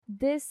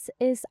this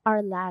is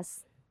our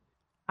last,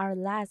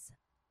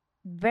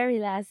 very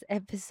last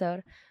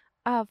episode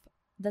of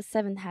the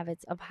 7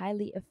 habits of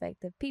highly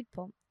effective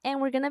people. And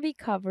we're going to be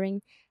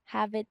covering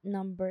habit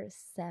number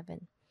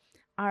 7,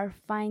 our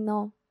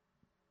final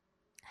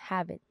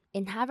habit.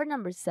 And habit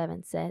number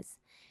 7 says,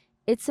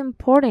 it's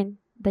important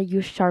that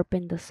you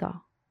sharpen the saw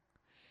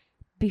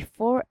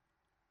before.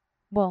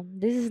 Well,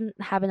 this is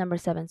habit number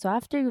 7. So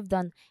after you've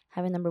done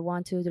habit number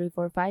 1, 2, 3,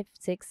 4, 5,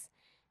 6,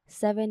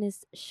 7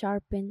 is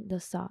sharpen the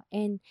saw.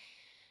 And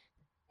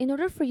in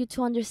order for you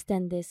to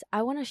understand this,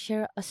 I want to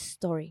share a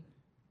story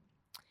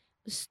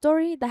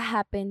that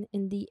happened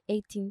in the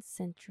 18th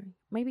century,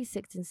 maybe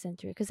 16th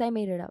century, because I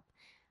made it up,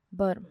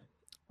 but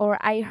or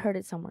I heard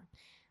it somewhere.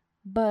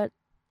 But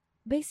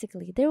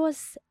basically, there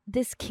was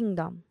this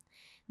kingdom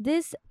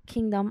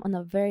on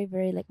a very,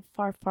 very like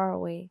far, far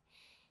away,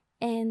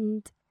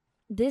 and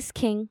this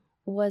king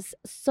was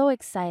so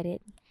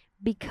excited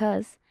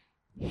because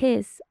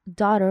his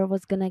daughter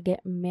was gonna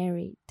get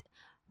married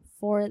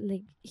for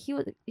like he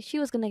was she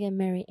was gonna get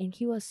married, and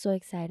he was so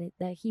excited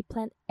that he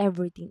planned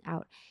everything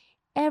out.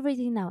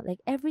 Like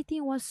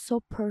everything was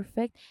so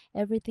perfect,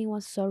 everything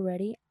was so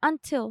ready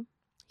until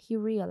he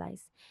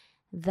realized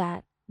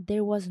that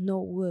there was no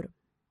wood.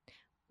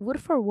 Wood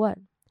for what?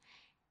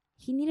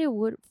 He needed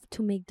wood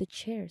to make the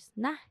chairs,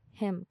 not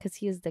him, because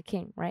he is the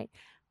king, right?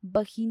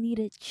 But he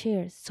needed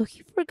chairs. So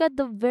he forgot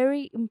the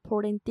very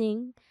important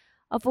thing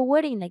of a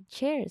wedding, like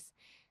chairs.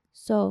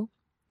 So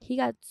he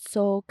got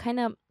so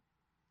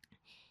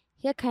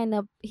he kind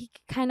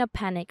of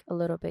panicked a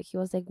little bit. He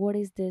was like, what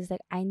is this?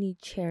 Like, I need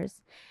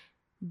chairs.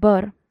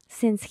 But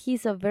since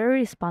he's a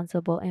very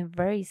responsible and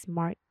very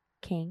smart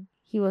king,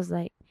 he was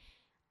like,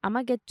 I'm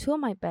gonna get two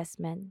of my best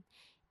men,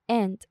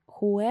 and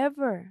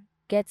whoever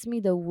gets me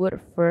the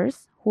wood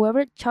first,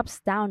 whoever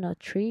chops down a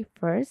tree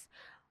first,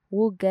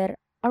 will get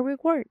a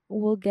reward,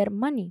 will get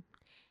money,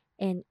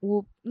 and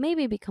will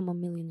maybe become a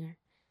millionaire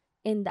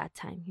in that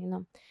time.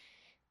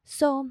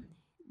 So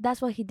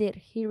that's what he did.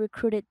 He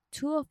recruited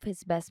two of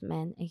his best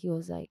men, and he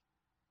was like,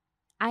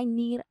 I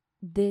need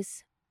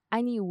this,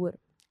 I need wood.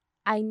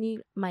 I need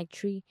my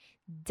tree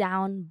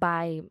down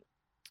by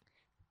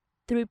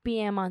 3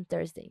 p.m. on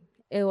Thursday.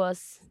 It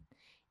was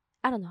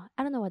I don't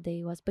know what day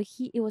it was, but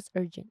it was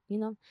urgent.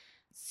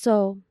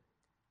 So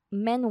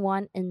men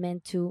 1 and men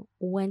 2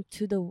 went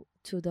to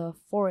the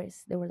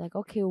forest. They were like,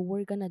 okay,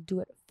 we're gonna do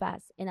it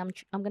fast, and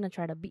I'm gonna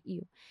try to beat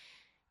you.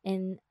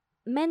 And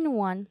men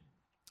 1,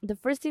 the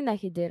first thing that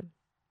he did,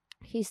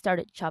 he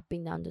started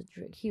chopping down the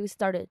tree. He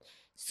started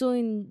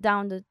sewing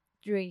down the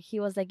tree. He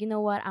was like, you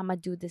know what? I'm gonna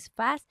do this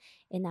fast,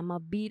 and I'm gonna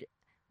beat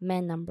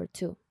man number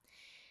 2.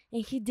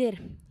 And he did.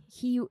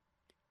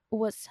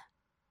 Was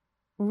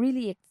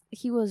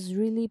he was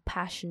really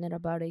passionate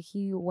about it.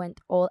 He went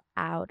all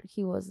out.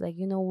 He was like,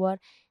 you know what?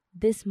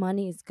 This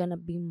money is gonna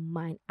be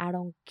mine. I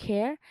don't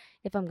care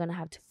if I'm gonna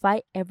have to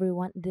fight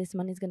everyone. This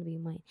money is gonna be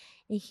mine.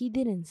 And he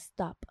didn't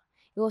stop.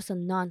 It was a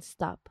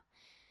non-stop.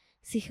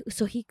 See,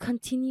 so he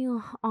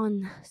continued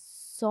on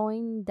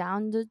sawing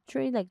down the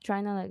tree, like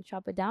trying to like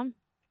chop it down.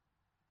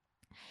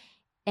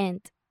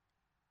 And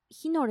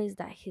he noticed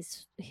that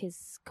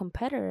his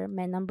competitor,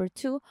 man number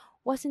 2,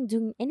 wasn't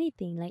doing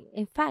anything. Like,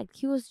 in fact,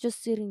 he was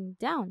just sitting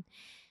down.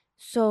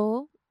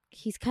 So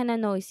he's kind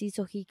of noisy.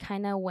 So he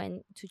kind of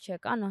went to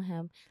check on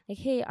him, like,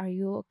 hey, are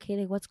you okay?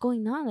 Like, what's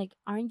going on? Like,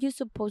 aren't you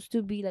supposed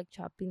to be like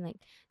chopping like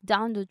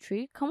down the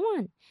tree? Come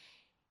on.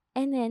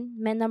 And then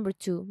man number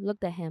 2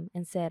 looked at him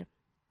and said,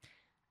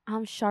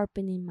 I'm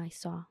sharpening my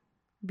saw.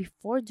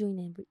 Before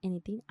doing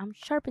anything, I'm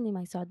sharpening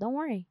my saw. Don't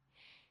worry.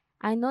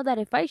 I know that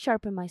if I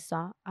sharpen my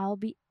saw, I'll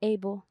be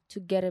able to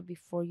get it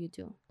before you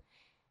do.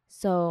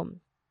 So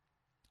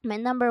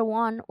man number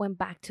 1 went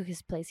back to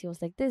his place. He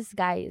was like, this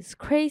guy is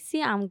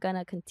crazy. I'm going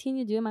to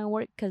continue doing my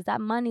work because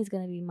that money is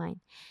going to be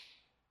mine.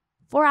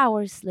 4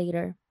 hours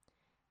later,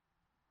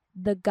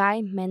 the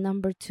guy, man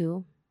number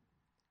 2,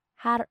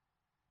 had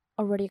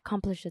already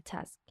accomplished the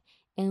task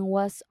and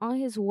was on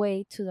his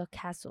way to the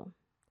castle.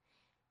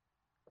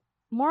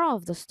 Moral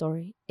of the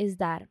story is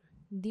that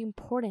the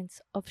importance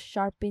of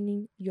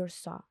sharpening your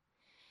saw.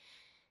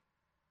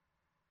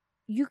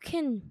 You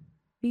can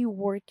be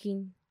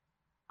working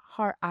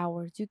hard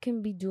hours. You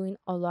can be doing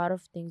a lot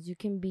of things. You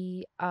can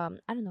be I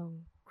don't know,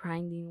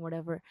 grinding,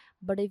 whatever.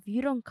 But if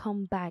you don't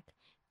come back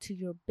to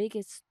your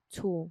biggest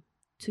tool,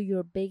 to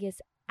your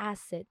biggest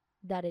asset,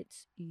 that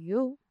it's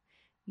you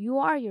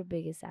are your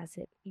biggest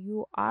asset.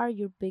 You are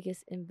your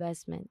biggest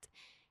investment.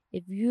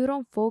 If you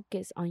don't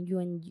focus on you,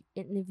 and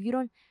if you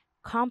don't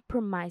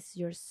compromise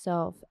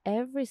yourself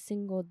every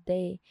single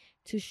day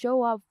to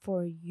show up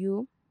for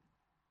you,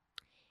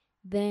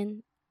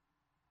 then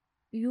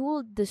you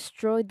will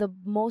destroy the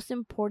most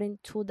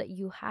important tool that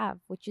you have,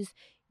 which is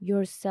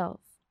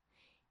yourself.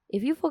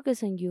 If you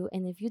focus on you,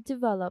 and if you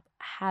develop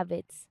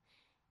habits,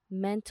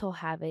 mental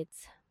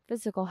habits,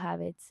 physical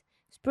habits,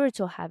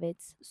 spiritual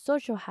habits,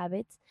 social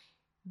habits,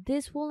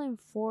 this will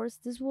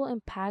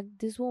impact,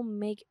 this will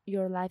make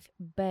your life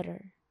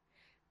better.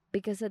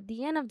 Because at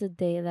the end of the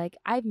day, like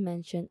I've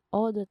mentioned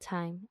all the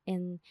time,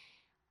 and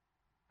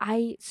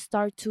I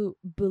start to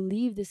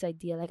believe this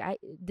idea. Like I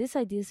this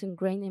idea is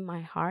ingrained in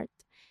my heart,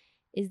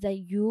 is that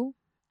you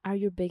are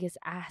your biggest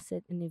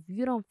asset, and if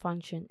you don't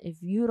function,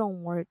 if you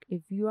don't work,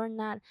 if you are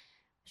not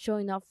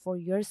showing up for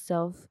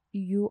yourself,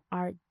 you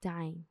are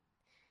dying.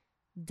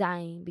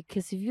 Dying,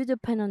 because if you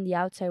depend on the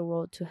outside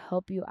world to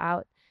help you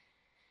out,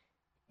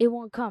 it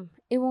won't come.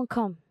 It won't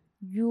come.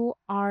 You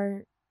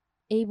are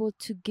able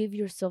to give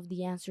yourself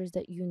the answers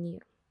that you need,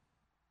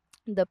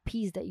 the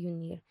peace that you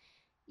need,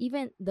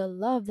 even the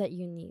love that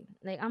you need.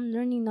 Like I'm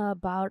learning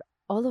about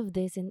all of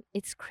this, and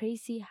it's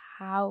crazy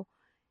how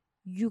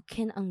you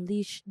can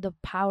unleash the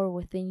power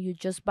within you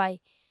just by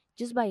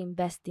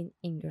investing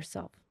in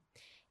yourself.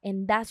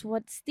 And that's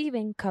what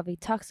Stephen Covey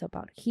talks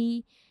about.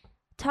 He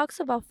talks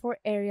about four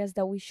areas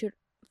that we should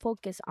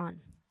focus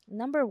on.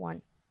 Number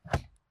one,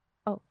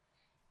 oh,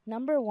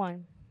 number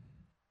one,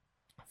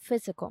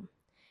 physical.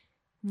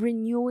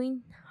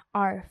 Renewing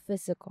our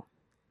physical.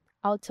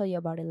 I'll tell you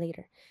about it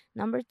later.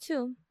 Number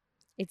two,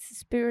 it's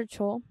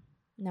spiritual.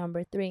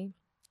 Number three,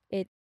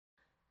 it's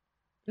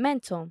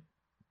mental.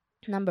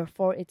 Number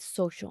four, it's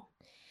social.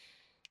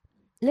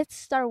 Let's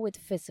start with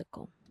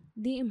physical.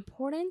 The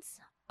importance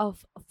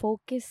of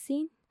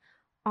focusing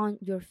on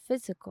your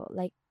physical,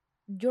 like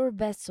your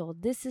vessel.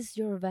 This is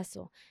your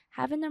vessel.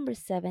 Habit number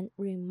seven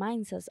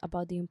reminds us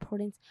about the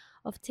importance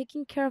of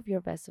taking care of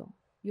your vessel,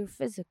 your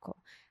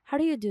physical. How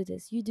do you do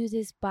this? You do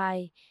this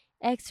by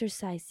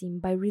exercising,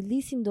 by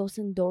releasing those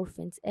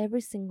endorphins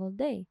every single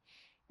day.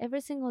 Every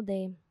single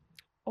day,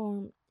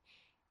 or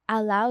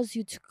allows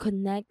you to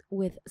connect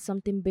with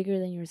something bigger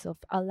than yourself,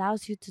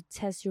 allows you to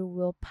test your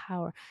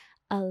willpower,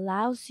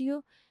 allows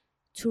you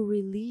to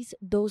release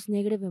those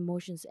negative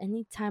emotions.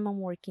 Anytime I'm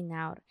working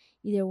out,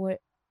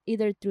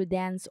 either through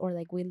dance or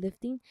like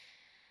weightlifting,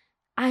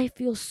 I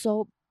feel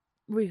so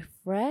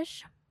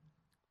refreshed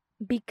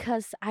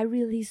because I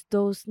release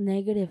those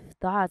negative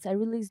thoughts, I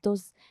release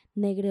those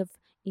negative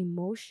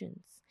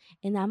emotions,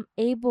 and I'm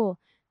able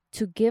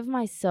to give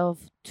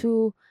myself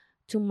to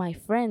my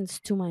friends,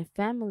 to my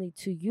family,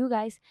 to you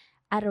guys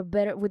at a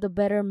better with a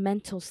better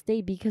mental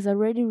state, because I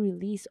already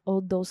released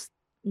all those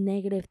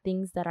negative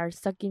things that are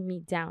sucking me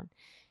down.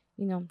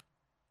 You know,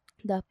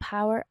 the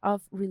power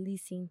of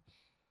releasing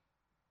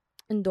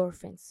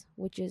endorphins,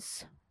 which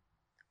is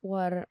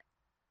what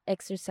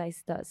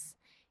exercise does.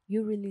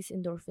 You release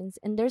endorphins,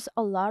 and there's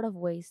a lot of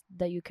ways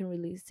that you can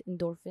release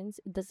endorphins.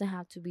 It doesn't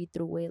have to be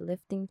through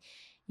weightlifting.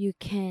 You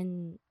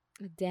can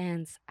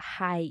dance,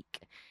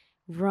 hike,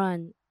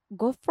 run,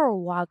 go for a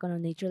walk on a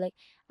nature. Like,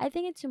 I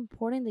think it's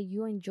important that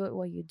you enjoy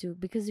what you do,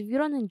 because if you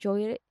don't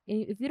enjoy it,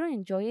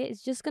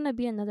 it's just gonna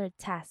be another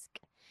task.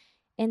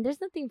 And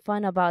there's nothing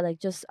fun about like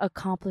just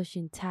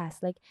accomplishing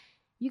tasks. Like,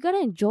 you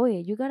gotta enjoy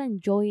it. You gotta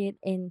enjoy it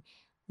and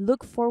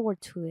look forward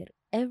to it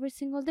every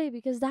single day,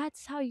 because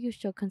that's how you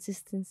show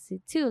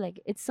consistency too. Like,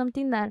 it's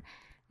something that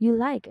you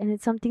like, and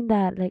it's something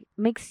that like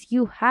makes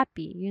you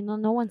happy.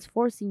 No one's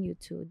forcing you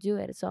to do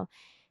it. So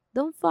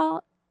don't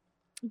fall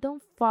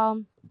don't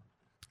fall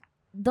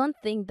don't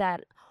think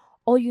that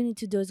all you need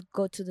to do is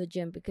go to the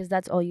gym because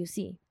that's all you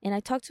see. And I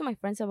talk to my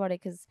friends about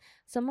it, because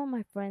some of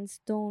my friends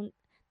don't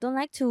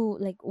like to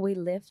like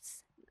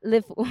lift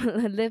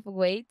lift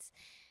weights,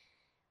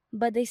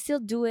 but they still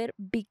do it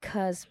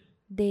because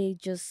they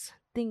just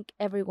think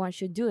everyone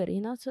should do it.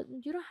 So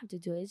you don't have to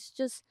do it. It's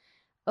just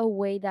a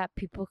way that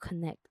people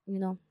connect,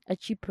 a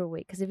cheaper way,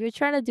 because if you're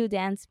trying to do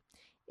dance,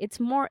 it's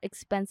more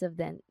expensive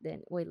than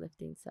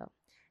weightlifting. So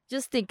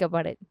just think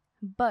about it.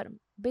 But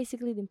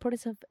basically, the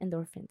importance of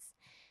endorphins.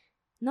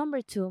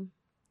 Number two,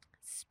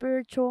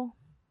 spiritual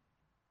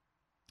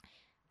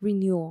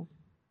renewal.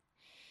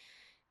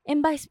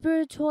 And by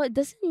spiritual, it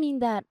doesn't mean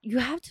that you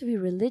have to be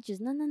religious.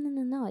 No, no, no,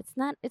 no, no.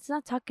 It's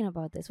not talking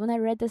about this. When I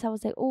read this, I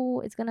was like, oh,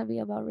 it's gonna be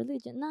about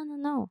religion. No, no,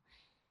 no.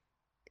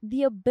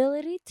 The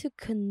ability to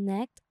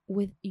connect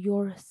with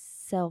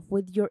yourself,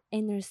 with your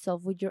inner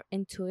self, with your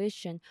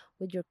intuition,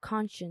 with your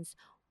conscience,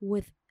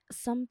 with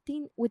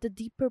something with a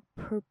deeper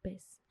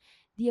purpose.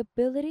 The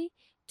ability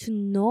to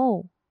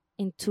know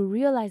and to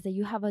realize that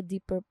you have a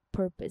deeper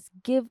purpose,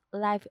 give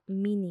life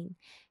meaning,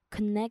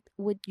 connect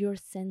with your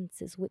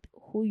senses, with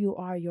who you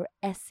are, your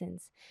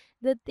essence.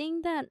 The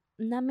thing that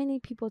not many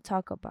people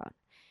talk about,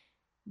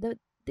 the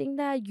thing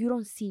that you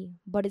don't see,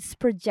 but it's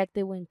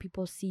projected when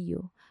people see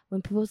you.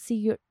 When people see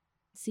you,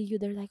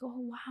 they're like,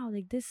 oh wow,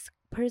 like this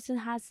person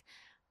has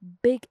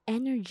big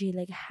energy,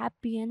 like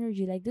happy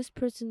energy. Like this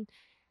person,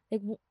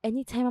 like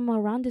anytime I'm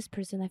around this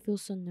person, I feel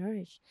so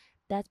nourished.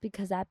 That's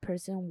because that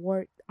person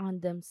worked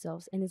on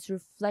themselves, and it's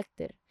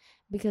reflected,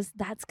 because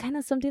that's kind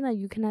of something that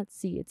you cannot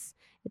see. It's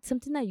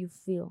something that you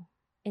feel.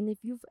 And if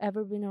you've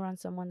ever been around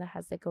someone that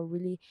has like a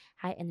really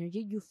high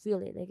energy, you feel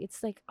it. Like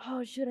it's like,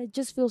 oh shoot, I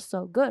just feel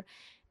so good,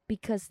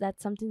 because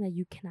that's something that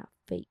you cannot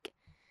fake.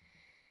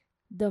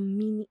 The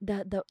meaning,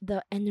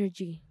 the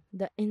energy,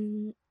 the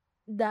inner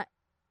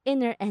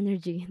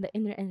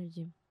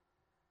energy,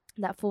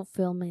 that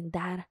fulfillment,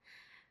 that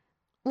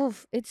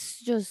oof,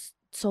 it's just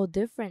so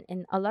different.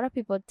 And a lot of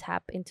people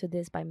tap into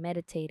this by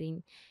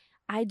meditating.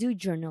 I do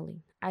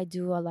journaling. I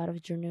do a lot of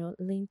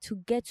journaling to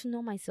get to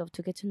know myself,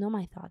 to get to know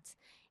my thoughts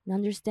and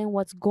understand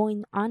what's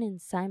going on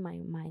inside my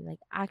mind. Like,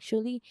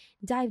 actually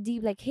dive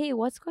deep, like, hey,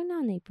 what's going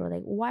on, April?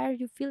 Like, why are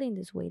you feeling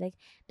this way? Like,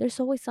 there's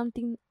always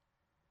something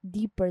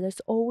deeper.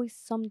 There's always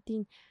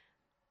something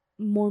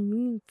more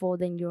meaningful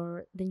than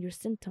your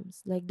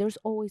symptoms. Like, there's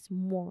always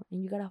more,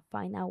 and you gotta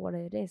find out what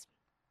it is.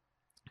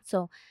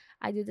 So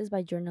I do this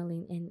by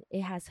journaling, and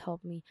it has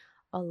helped me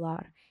a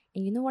lot.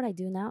 And you know what I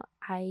do now?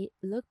 I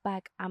look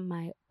back at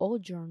my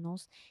old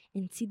journals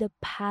and see the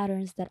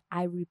patterns that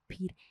I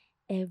repeat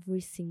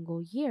every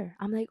single year.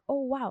 I'm like,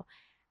 oh wow,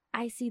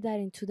 I see that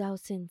in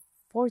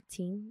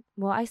 2014.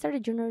 Well, I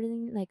started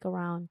journaling like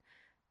around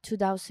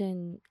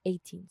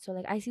 2018. So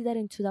like I see that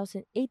in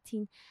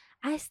 2018,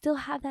 I still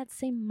have that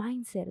same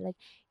mindset. Like,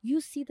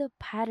 you see the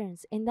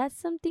patterns, and that's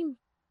something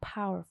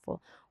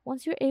powerful.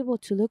 Once you're able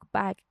to look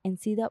back and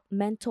see the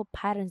mental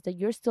patterns that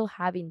you're still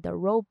having, the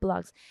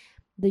roadblocks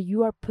that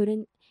you are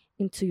putting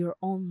into your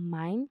own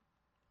mind,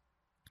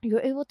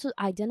 you're able to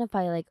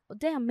identify, like, "Oh,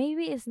 damn,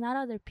 maybe it's not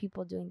other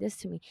people doing this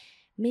to me.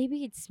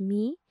 Maybe it's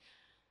me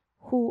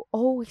who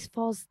always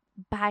falls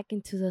back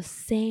into the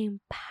same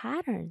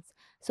patterns."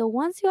 So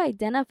once you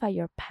identify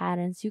your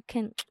patterns, you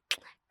can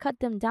cut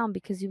them down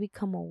because you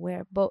become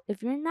aware. But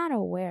if you're not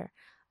aware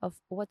of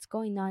what's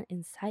going on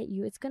inside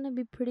you, it's going to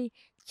be pretty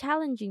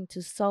challenging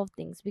to solve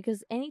things,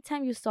 because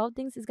anytime you solve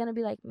things, it's going to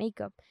be like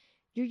makeup.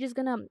 You're just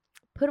going to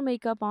put a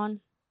makeup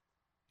on,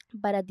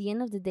 but at the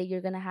end of the day,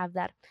 you're going to have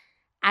that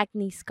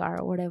acne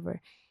scar or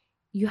whatever.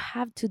 You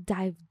have to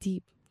dive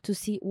deep to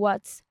see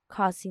what's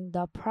causing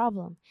the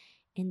problem.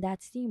 And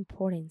that's the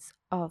importance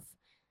of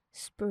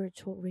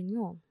spiritual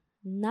renewal.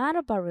 Not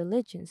about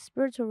religion,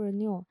 spiritual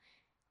renewal,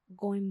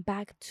 going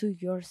back to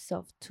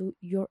yourself, to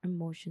your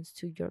emotions,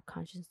 to your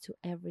conscience, to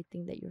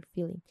everything that you're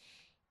feeling.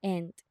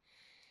 And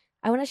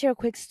I want to share a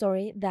quick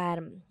story that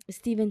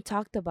Stephen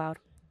talked about.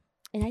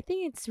 And I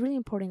think it's really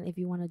important if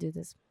you want to do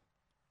this.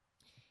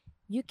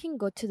 You can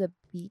go to the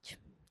beach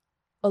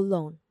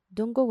alone.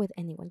 Don't go with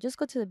anyone. Just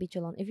go to the beach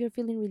alone. If you're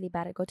feeling really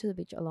bad, go to the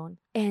beach alone.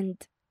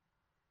 And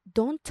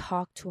don't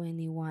talk to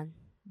anyone.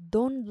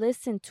 Don't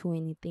listen to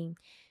anything.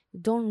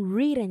 Don't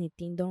read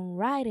anything. Don't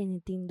write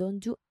anything. Don't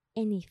do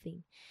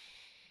anything.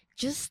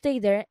 Just stay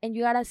there, and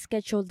you gotta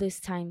schedule this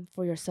time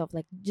for yourself.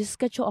 Like, just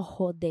schedule a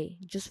whole day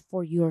just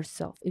for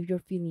yourself if you're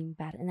feeling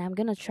bad. And I'm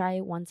gonna try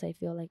it once I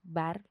feel like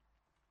bad,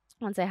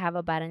 once I have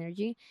a bad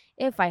energy.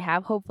 If I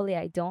have, hopefully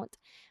I don't.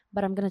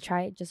 But I'm gonna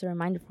try it, just a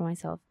reminder for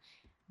myself.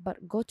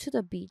 But go to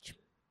the beach.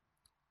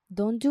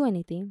 Don't do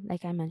anything,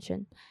 like I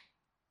mentioned.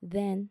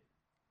 Then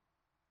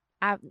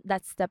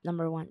that's step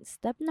number one.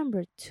 Step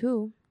number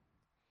two,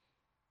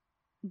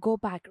 go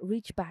back,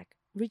 reach back.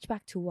 Reach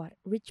back to what?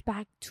 Reach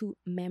back to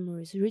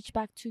memories. Reach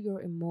back to your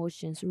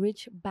emotions.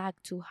 Reach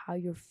back to how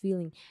you're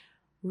feeling.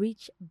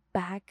 Reach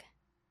back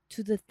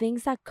to the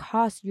things that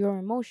cause your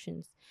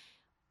emotions.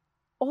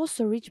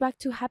 Also, reach back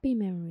to happy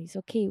memories.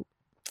 Okay,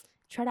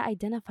 try to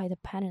identify the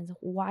patterns.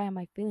 Why am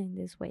I feeling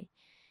this way?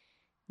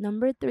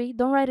 Number three,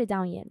 don't write it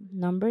down yet.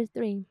 Number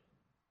three,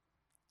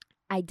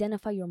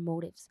 identify your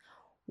motives.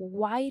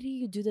 Why do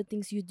you do the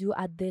things you do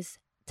at this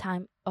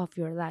time of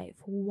your life?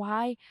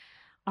 Why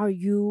are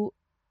you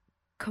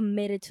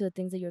committed to the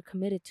things that you're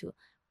committed to?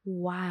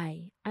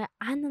 Why?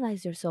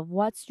 Analyze yourself.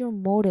 What's your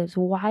motives?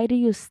 Why do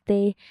you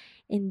stay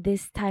in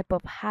this type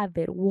of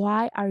habit?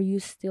 Why are you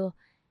still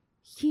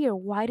here?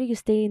 Why do you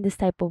stay in this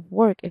type of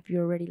work if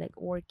you're already like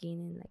working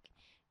and like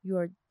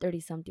you're 30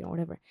 something or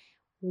whatever?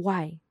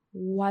 Why?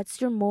 What's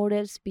your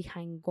motives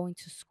behind going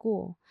to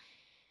school?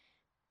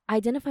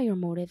 Identify your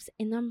motives.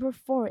 And number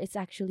four is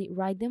actually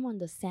write them on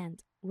the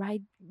sand.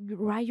 Write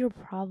your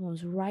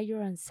problems, write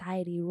your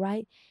anxiety,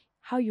 write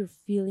how you're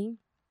feeling,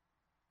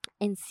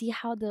 and see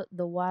how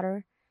the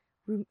water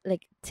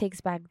like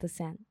takes back the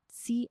sand.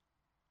 See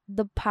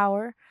the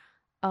power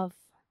of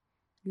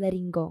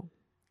letting go.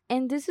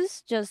 And this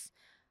is just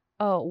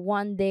a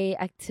one day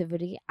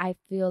activity. I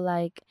feel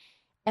like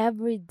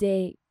every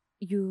day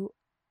you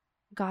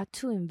got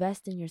to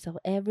invest in yourself,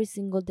 every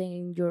single day,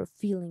 in your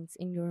feelings,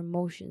 in your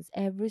emotions,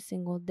 every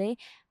single day,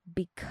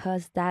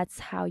 because that's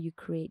how you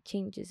create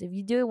changes. If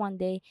you do it one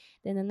day,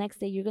 then the next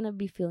day you're going to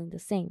be feeling the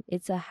same.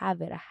 It's a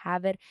habit. A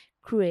habit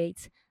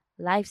creates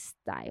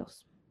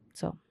lifestyles.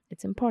 So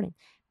it's important.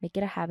 Make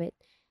it a habit.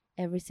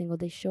 Every single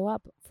day, show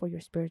up for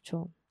your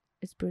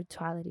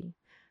spirituality,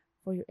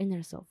 for your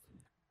inner self,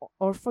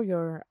 or for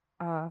your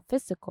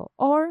physical,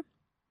 or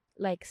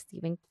like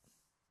Stephen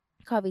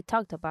Covey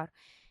talked about,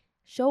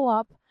 show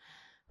up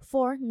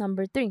for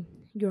number three,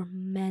 your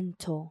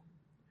mental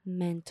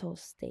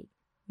state,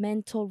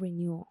 mental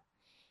renewal.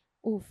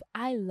 Oof,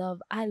 I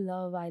love, I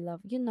love, I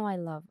love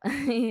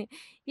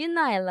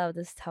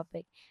this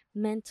topic,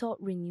 mental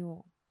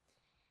renewal.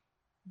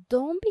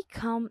 Don't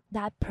become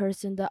that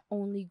person that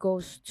only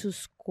goes to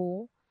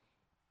school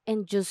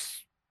and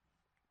just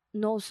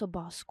knows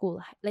about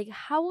school. Like,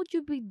 how would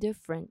you be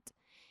different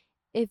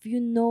if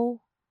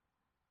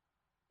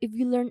if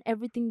you learn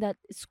everything that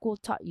school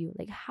taught you?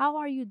 Like, how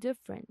are you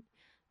different?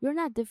 You're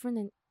not different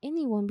than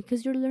anyone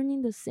because you're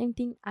learning the same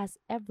thing as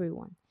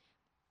everyone.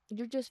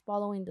 You're just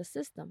following the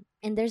system.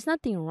 And there's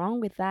nothing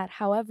wrong with that.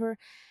 However,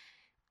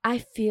 I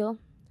feel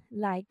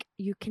like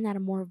you can add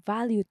more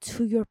value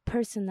to your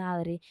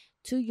personality,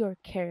 to your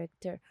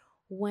character,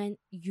 when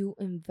you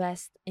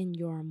invest in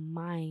your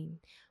mind,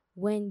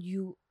 when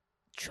you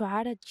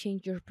try to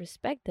change your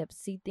perspective,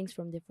 see things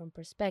from different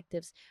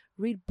perspectives,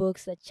 read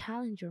books that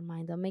challenge your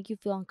mind, that make you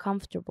feel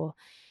uncomfortable.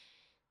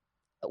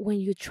 When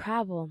you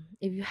travel,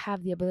 if you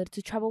have the ability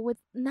to travel with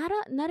not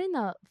in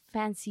a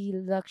fancy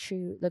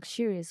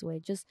luxurious way,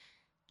 just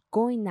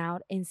going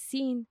out and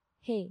seeing,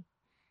 hey,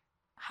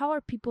 how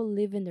are people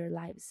living their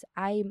lives?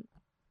 I'm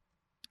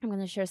going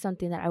to share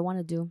something that I want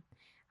to do.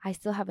 I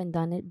still haven't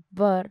done it,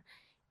 but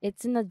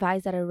it's an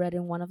advice that I read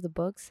in one of the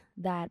books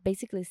that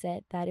basically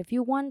said that if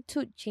you want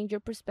to change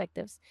your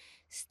perspectives,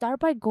 start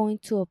by going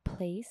to a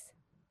place,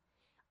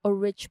 a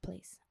rich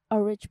place,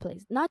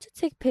 not to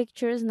take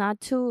pictures, not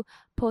to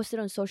post it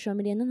on social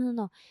media. No, no,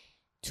 no.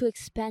 To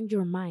expand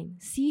your mind.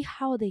 See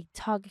how they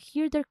talk,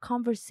 hear their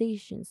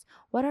conversations.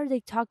 What are they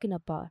talking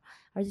about?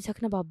 Are they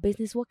talking about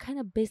business? What kind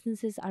of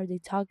businesses are they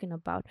talking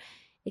about?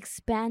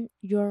 Expand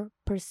your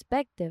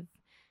perspective.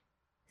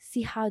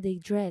 See how they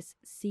dress,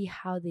 see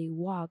how they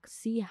walk,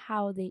 see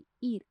how they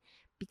eat,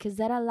 because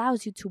that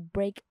allows you to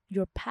break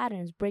your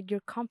patterns, break your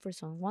comfort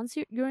zone. Once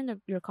you're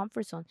in your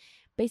comfort zone,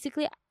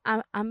 basically,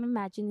 I'm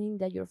imagining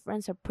that your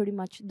friends are pretty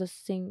much the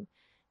same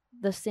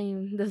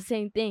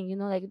thing,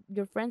 like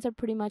your friends are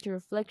pretty much a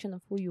reflection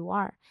of who you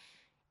are.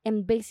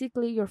 And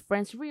basically your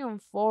friends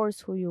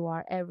reinforce who you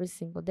are every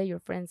single day. Your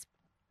friends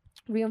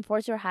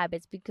reinforce your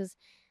habits because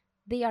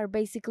they are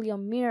basically a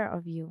mirror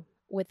of you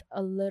with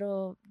a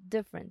little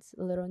difference,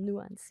 a little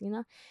nuance.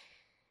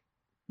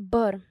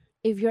 But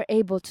if you're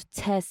able to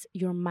test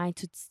your mind,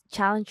 to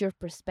challenge your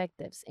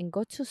perspectives and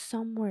go to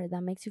somewhere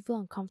that makes you feel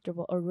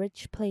uncomfortable, a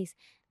rich place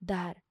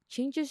that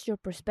changes your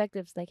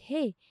perspectives, like,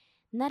 hey,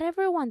 not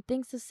everyone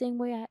thinks the same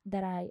way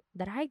that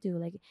I do.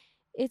 Like,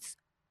 it's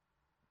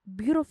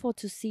beautiful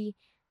to see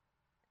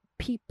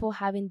people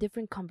having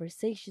different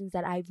conversations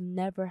that I've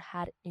never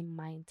had in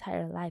my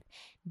entire life.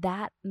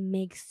 That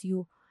makes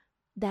you,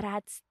 that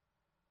adds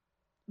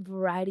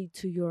variety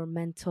to your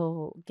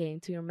mental game,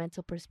 to your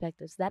mental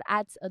perspectives. That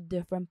adds a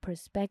different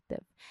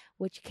perspective,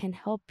 which can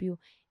help you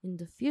in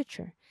the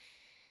future.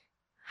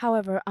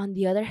 However, on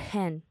the other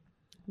hand,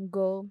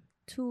 go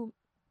to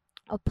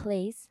a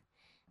place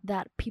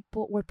that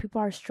people where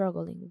people are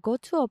struggling. Go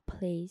to a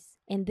place,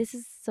 and this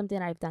is something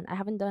I've done. I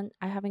haven't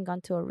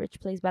gone to a rich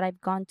place, but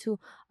I've gone to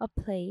a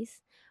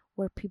place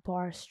where people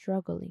are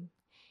struggling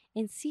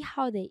and see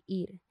how they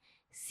eat,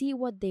 see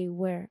what they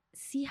wear,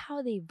 see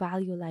how they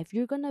value life.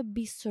 You're going to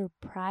be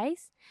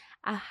surprised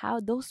at how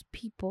those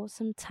people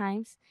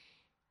sometimes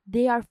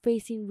they are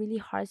facing really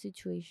hard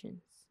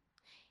situations.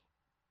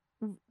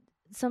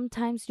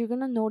 Sometimes you're going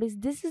to notice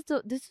this is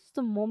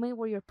the moment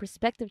where your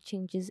perspective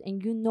changes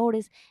and you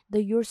notice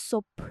that you're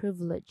so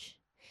privileged.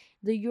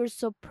 That you're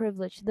so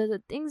privileged. That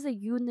the things that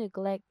you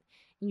neglect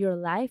in your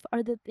life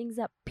are the things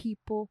that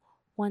people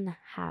want to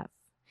have.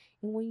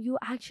 And when you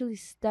actually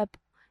step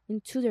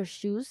into their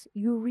shoes,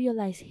 you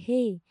realize,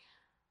 hey,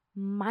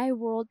 my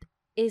world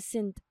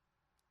isn't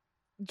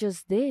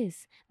just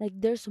this. Like,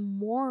 there's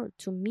more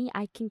to me.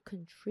 I can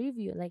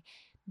contribute. Like,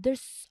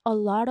 there's a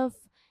lot of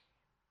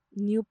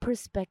new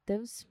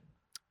perspectives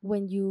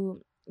when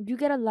you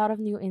get a lot of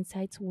new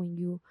insights when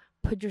you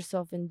put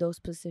yourself in those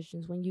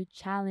positions, when you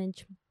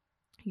challenge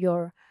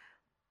your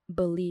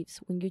beliefs,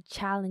 when you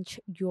challenge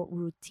your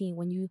routine,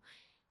 when you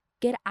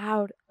get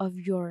out of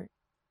your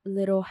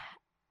little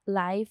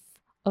life,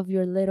 of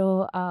your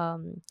little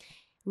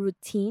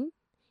routine,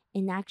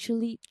 and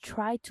actually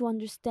try to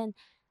understand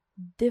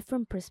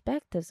different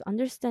perspectives,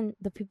 understand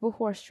the people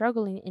who are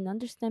struggling, and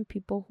understand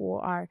people who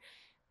are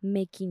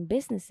making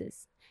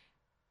businesses,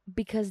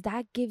 because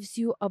that gives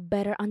you a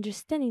better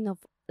understanding of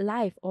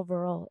life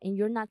overall, and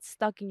you're not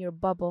stuck in your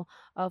bubble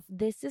of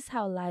this is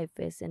how life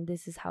is and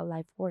this is how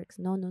life works.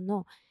 No, no,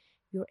 no.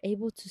 You're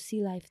able to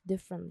see life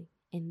differently,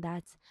 and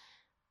that's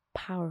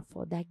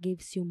powerful. That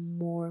gives you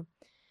more,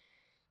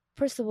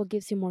 first of all,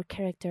 gives you more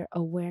character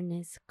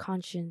awareness,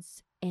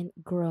 conscience, and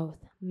growth,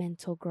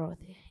 mental growth.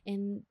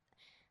 And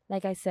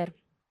like I said,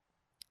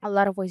 a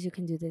lot of ways you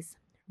can do this: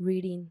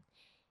 reading,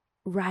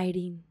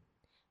 writing.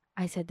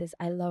 I said this,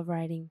 I love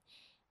writing.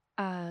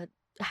 uh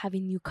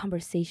Having new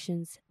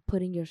conversations,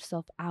 putting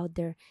yourself out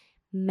there.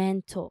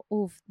 Mental,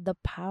 oof, the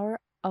power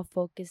of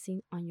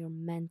focusing on your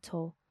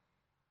mental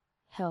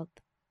health,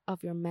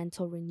 of your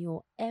mental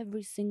renewal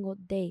every single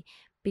day,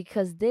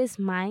 because this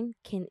mind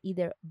can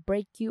either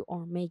break you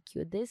or make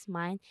you. This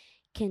mind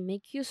can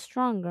make you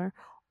stronger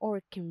or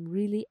it can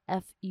really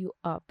F you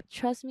up.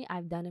 Trust me,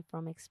 I've done it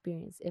from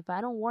experience. If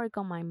I don't work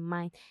on my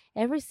mind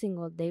every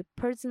single day,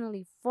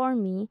 personally for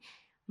me,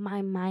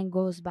 my mind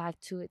goes back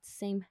to its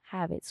same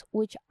habits,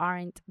 which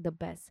aren't the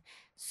best.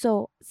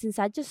 So, since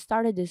I just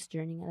started this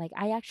journey, like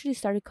I actually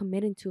started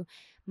committing to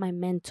my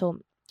mental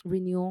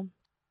renewal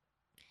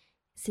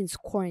since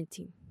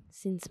quarantine,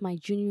 since my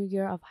junior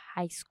year of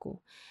high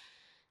school.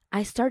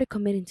 I started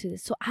committing to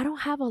this. So I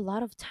don't have a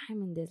lot of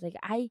time in this. Like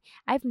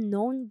I've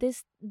known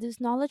this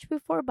knowledge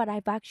before, but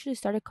I've actually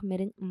started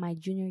committing my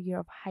junior year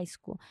of high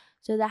school.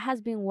 So that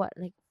has been what,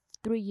 like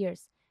 3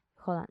 years.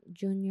 Hold on.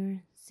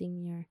 Junior,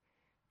 senior,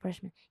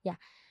 freshman. Yeah.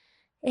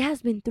 It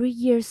has been 3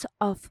 years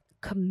of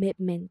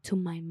commitment to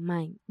my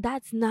mind.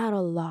 That's not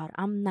a lot.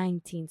 I'm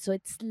 19, so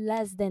it's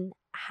less than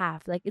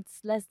half. Like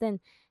it's less than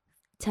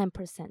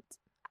 10%.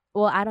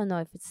 Well, I don't know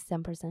if it's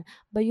 10%,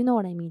 but you know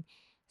what I mean.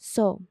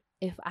 So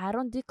if I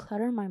don't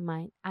declutter my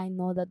mind, I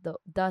know that the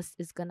dust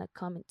is gonna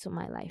come into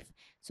my life.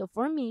 So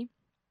for me,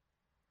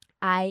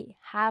 I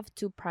have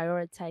to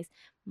prioritize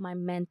my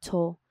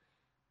mental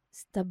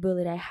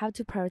stability. I have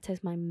to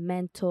prioritize my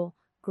mental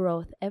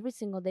growth every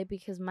single day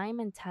because my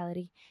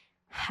mentality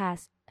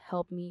has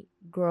helped me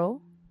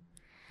grow.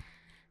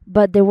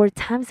 But there were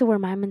times where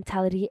my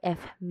mentality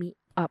F me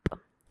up.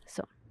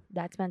 So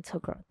that's mental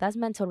growth. That's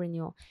mental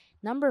renewal.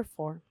 Number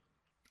four,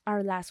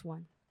 our last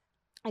one.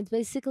 It's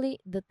basically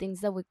the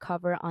things that we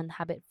cover on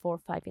habit 4,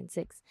 5, and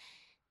 6.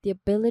 The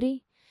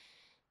ability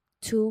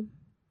to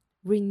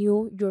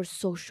renew your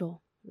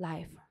social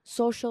life,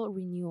 social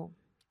renewal.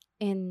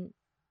 And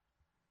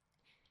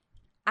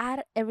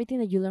add everything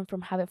that you learn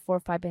from habit 4,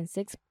 5, and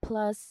 6,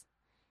 plus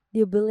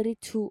the ability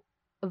to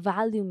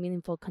value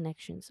meaningful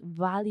connections,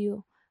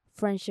 value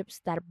friendships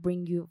that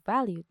bring you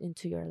value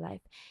into your life,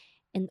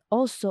 and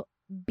also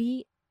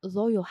be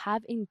loyal,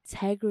 have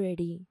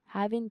integrity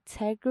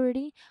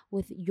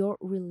with your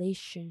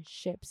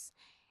relationships,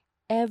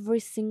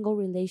 every single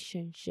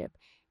relationship,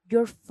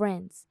 your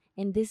friends.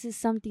 And this is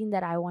something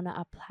that I want to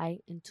apply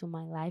into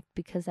my life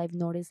because I've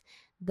noticed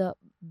the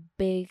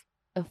big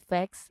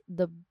effects,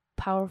 the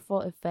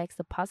powerful effects,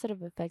 the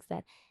positive effects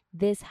that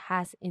this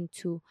has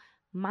into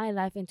my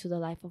life, into the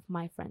life of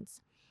my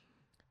friends.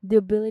 The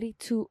ability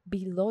to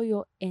be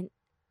loyal and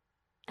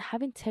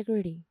have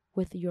integrity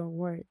with your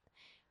word.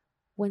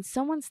 When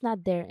someone's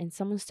not there and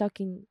someone's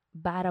talking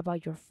bad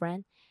about your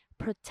friend,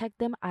 protect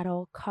them at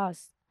all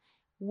costs.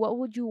 What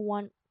would you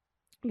want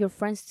your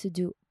friends to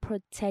do?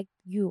 Protect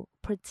you,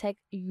 protect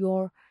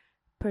your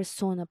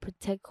persona,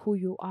 protect who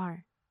you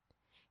are.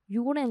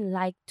 You wouldn't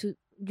like to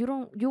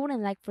you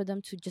wouldn't like for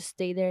them to just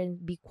stay there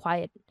and be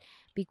quiet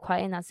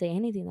and not say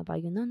anything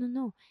about you. No, no,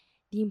 no.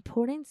 The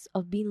importance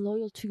of being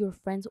loyal to your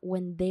friends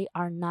when they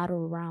are not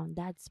around,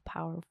 that's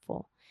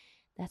powerful.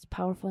 That's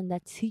powerful, and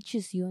that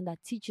teaches you and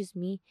that teaches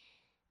me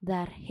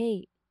that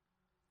hey,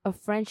 a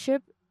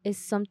friendship is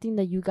something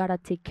that you gotta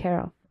take care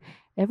of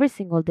every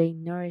single day.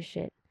 Nourish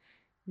it,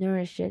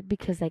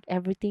 because like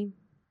everything,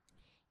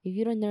 if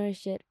you don't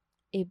nourish it,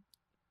 it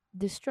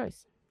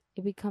destroys.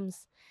 It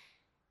becomes,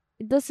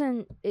 it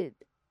doesn't it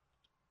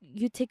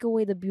you take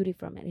away the beauty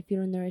from it if you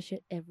don't nourish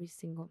it every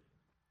single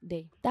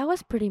day. That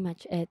was pretty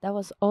much it. That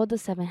was all the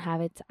 7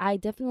 habits. I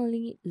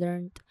definitely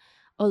learned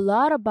a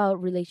lot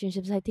about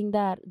relationships. I think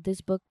that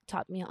this book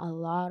taught me a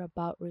lot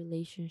about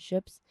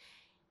relationships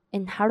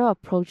and how to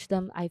approach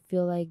them. I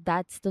feel like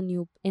that's the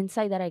new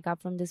insight that I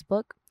got from this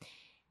book,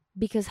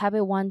 because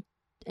habit 1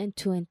 and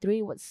 2 and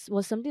 3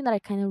 was something that I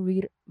kind of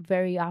read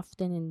very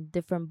often in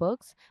different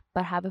books,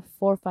 but habit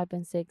 4, 5,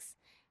 and 6,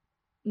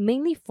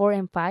 mainly 4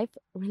 and 5,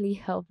 really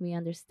helped me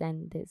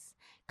understand this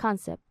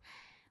concept.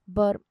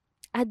 But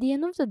at the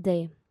end of the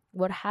day,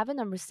 what habit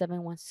number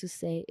 7 wants to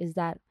say is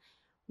that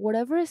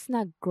whatever is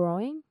not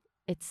growing,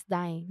 it's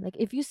dying. Like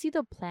if you see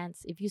the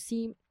plants, if you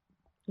see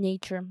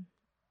nature,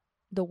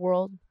 the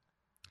world,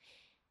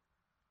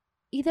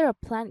 either a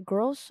plant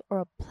grows or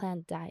a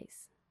plant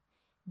dies.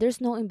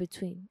 There's no in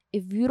between.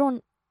 If you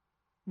don't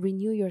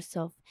renew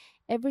yourself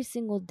every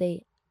single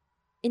day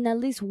in at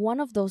least one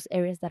of those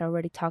areas that I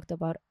already talked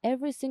about,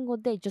 every single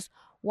day, just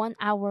 1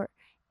 hour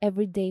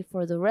every day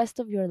for the rest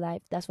of your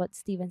life. That's what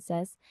Steven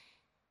says.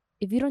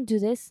 If you don't do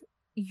this,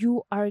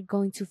 you are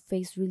going to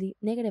face really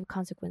negative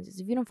consequences.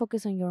 If you don't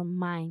focus on your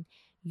mind,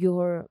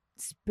 your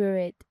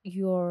spirit,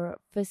 your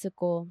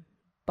physical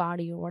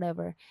body, or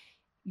whatever,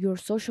 your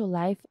social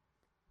life,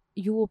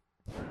 you will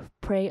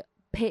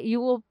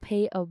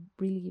pay a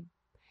really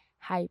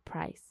high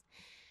price.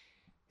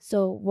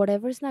 So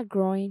whatever's not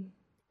growing,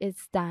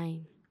 it's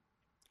dying.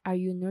 Are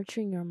you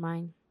nurturing your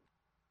mind,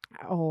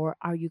 or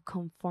are you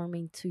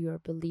conforming to your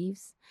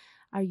beliefs?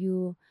 Are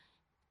you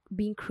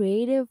being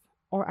creative,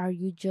 or are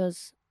you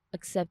just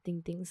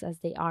accepting things as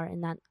they are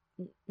and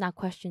not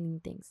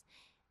questioning things?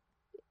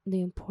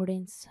 The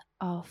importance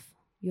of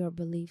your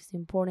beliefs, the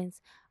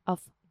importance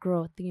of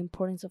growth, the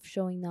importance of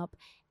showing up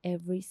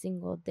every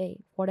single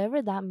day,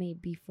 whatever that may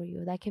be for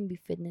you. That can be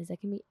fitness, that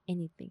can be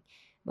anything,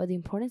 but the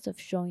importance of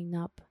showing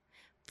up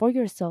for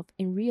yourself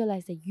and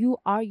realize that you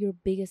are your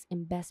biggest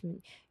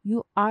investment.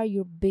 You are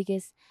your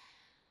biggest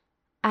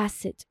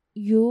asset.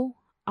 You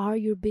are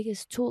your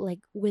biggest tool. Like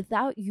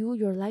without you,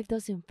 your life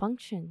doesn't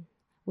function.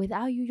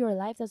 Without you, your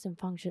life doesn't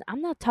function.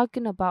 I'm not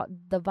talking about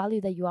the value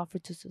that you offer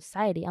to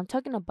society. I'm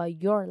talking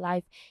about your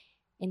life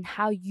and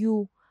how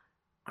you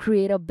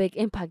create a big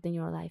impact in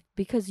your life,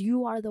 because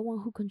you are the one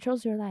who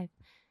controls your life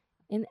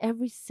in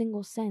every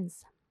single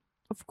sense.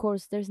 Of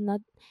course, you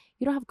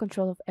don't have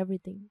control of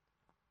everything,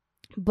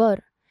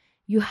 but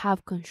You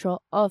have control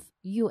of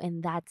you,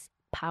 and that's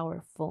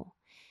powerful.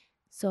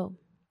 So,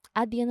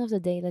 at the end of the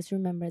day, let's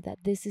remember that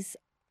this is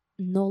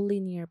no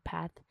linear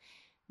path.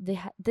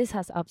 This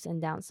has ups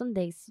and downs. Some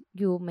days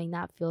you may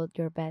not feel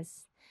your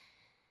best,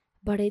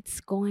 but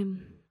it's going.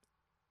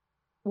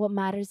 What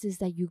matters is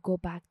that you go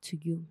back to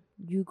you.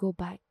 You go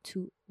back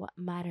to what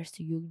matters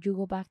to you. You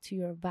go back to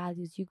your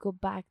values. You go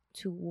back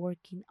to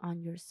working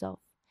on yourself.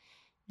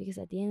 Because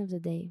at the end of the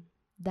day,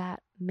 that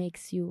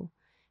makes you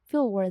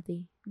feel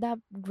worthy. That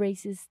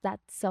raises that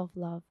self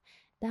love.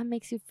 That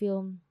makes you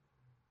feel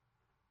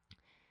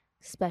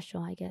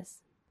special, I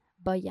guess.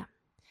 But yeah,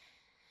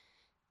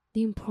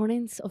 the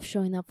importance of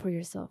showing up for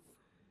yourself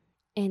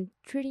and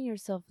treating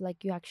yourself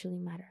like you actually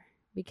matter.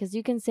 Because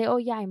you can say, "Oh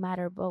yeah, I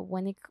matter," but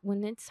when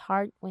it's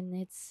hard, when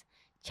it's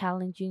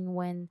challenging,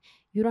 when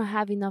you don't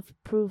have enough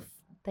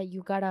proof that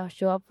you gotta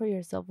show up for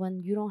yourself,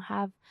 when you don't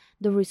have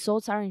the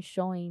results aren't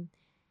showing,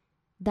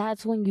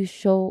 that's when you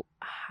show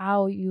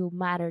how you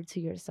matter to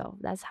yourself.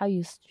 That's how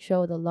you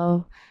show the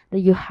love that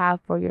you have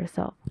for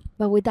yourself.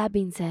 But with that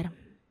being said,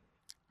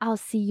 I'll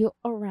see you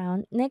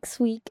around next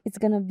week. It's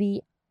gonna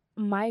be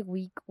my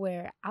week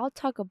where I'll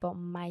talk about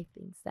my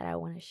things that I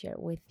want to share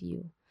with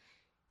you.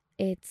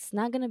 It's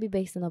not gonna be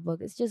based on a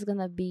book, it's just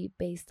gonna be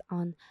based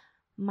on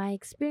my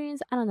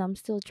experience. I don't know, I'm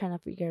still trying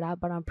to figure it out,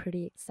 but I'm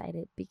pretty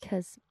excited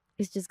because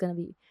it's just gonna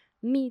be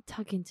me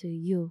talking to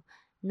you,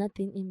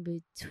 nothing in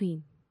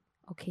between.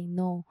 Okay,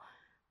 no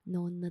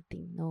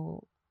nothing,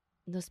 no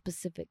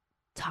specific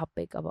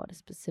topic about a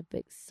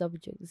specific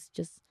subject. It's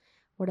just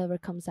whatever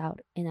comes out,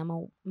 and I'm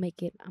gonna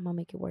make it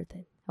worth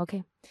it.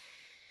 Okay,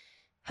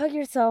 hug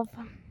yourself,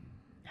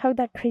 hug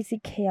that crazy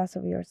chaos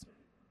of yours,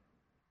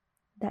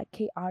 that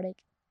chaotic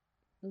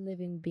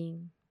living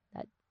being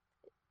that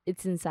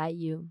it's inside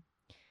you.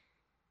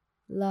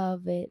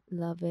 Love it,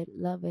 love it,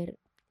 love it.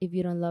 If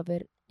you don't love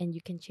it and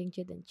you can change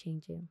it, then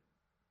change it.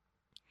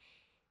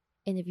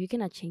 And if you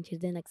cannot change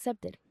it, then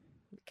accept it,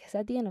 because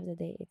at the end of the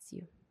day, it's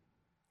you.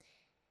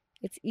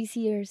 It's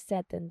easier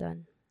said than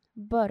done,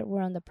 but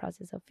we're on the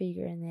process of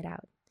figuring it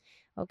out.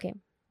 Okay,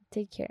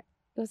 take care.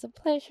 It was a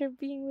pleasure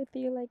being with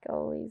you like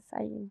always.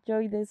 I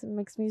enjoy this. It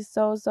makes me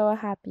so, so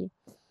happy.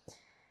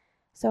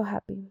 So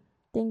happy.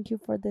 Thank you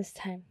for this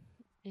time,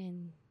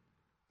 and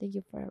thank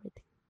you for everything.